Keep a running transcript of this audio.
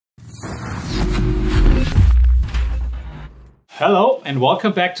Hello and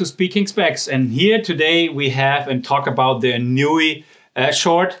welcome back to Speaking Specs. And here today we have and talk about the Ennui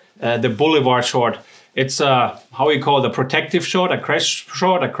short, the Blvd short. It's how we call the protective short, a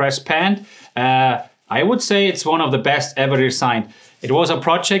crash pant. I would say it's one of the best ever designed. It was a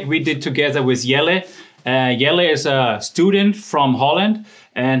project we did together with Jelle. Jelle is a student from Holland,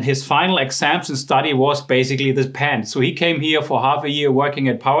 and his final exams and study was basically this pant. So he came here for half a year working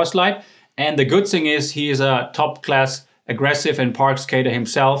at Powerslide. And the good thing is he is a top class aggressive and park skater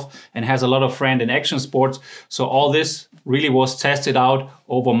himself and has a lot of friends in action sports. So all this really was tested out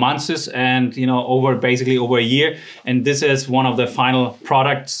over months and basically over a year. And this is one of the final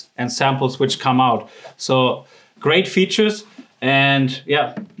products and samples which come out. So great features. And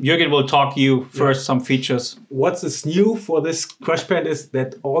yeah, Jürgen will talk you first some features. What's is new for this crash pant is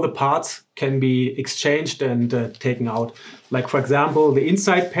that all the parts can be exchanged and taken out. Like for example, the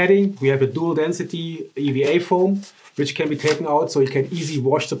inside padding, we have a dual density EVA foam, which can be taken out so you can easily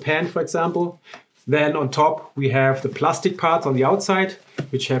wash the pant, for example. Then on top, we have the plastic parts on the outside,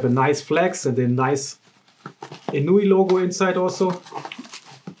 which have a nice flex and a nice Ennui logo inside also.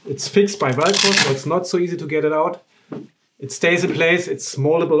 It's fixed by Velcro, so it's not so easy to get it out. It stays in place, it's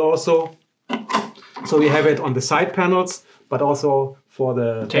moldable also. So we have it on the side panels, but also for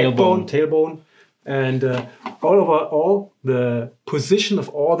the tailbone. And all the position of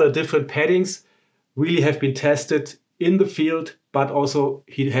all the different paddings really have been tested in the field, but also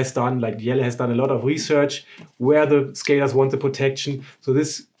Jelle has done a lot of research where the skaters want the protection. So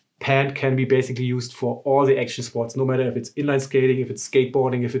this pant can be basically used for all the action sports, no matter if it's inline skating, if it's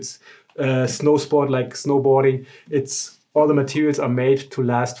skateboarding, if it's snow sport like snowboarding. All the materials are made to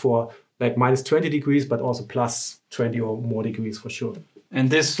last for like minus 20 degrees, but also plus 20 or more degrees for sure. And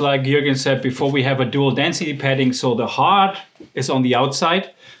this, like Jürgen said before, we have a dual density padding. So the hard is on the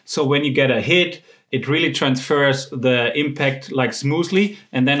outside. So when you get a hit, it really transfers the impact like smoothly.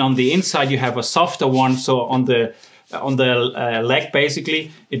 And then on the inside, you have a softer one. So on the leg,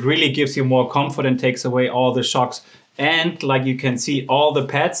 basically, it really gives you more comfort and takes away all the shocks. And like you can see, all the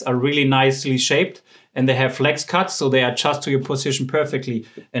pads are really nicely shaped and they have flex cuts, so they adjust to your position perfectly.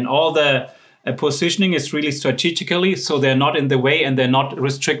 And all the positioning is really strategically, so they're not in the way and they're not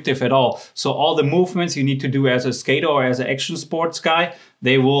restrictive at all. So all the movements you need to do as a skater or as an action sports guy,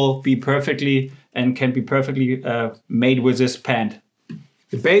 they will be perfectly and can be perfectly made with this pant.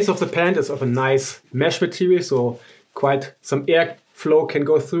 The base of the pant is of a nice mesh material, so quite some air flow can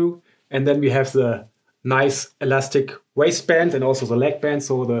go through. And then we have the nice elastic waistband and also the leg band,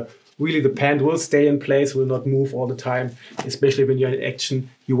 so the pant will stay in place, will not move all the time. Especially when you're in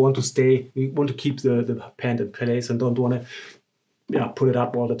action, you want to keep the pant in place and don't want to put it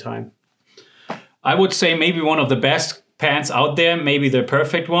up all the time. I would say maybe one of the best pants out there, maybe the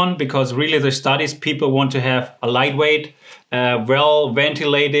perfect one, because really the studies, people want to have a lightweight, well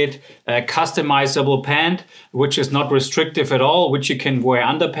ventilated, customizable pant, which is not restrictive at all, which you can wear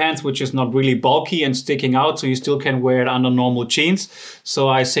underpants, which is not really bulky and sticking out, so you still can wear it under normal jeans. So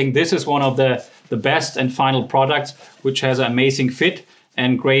I think this is one of the best and final products, which has an amazing fit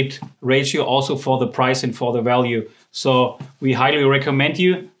and great ratio also for the price and for the value. So we highly recommend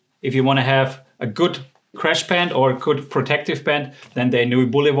you, if you want to have a good crash pant or a good protective pant, then the Ennui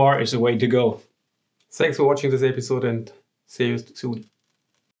Blvd is the way to go. Thanks for watching this episode and see you soon.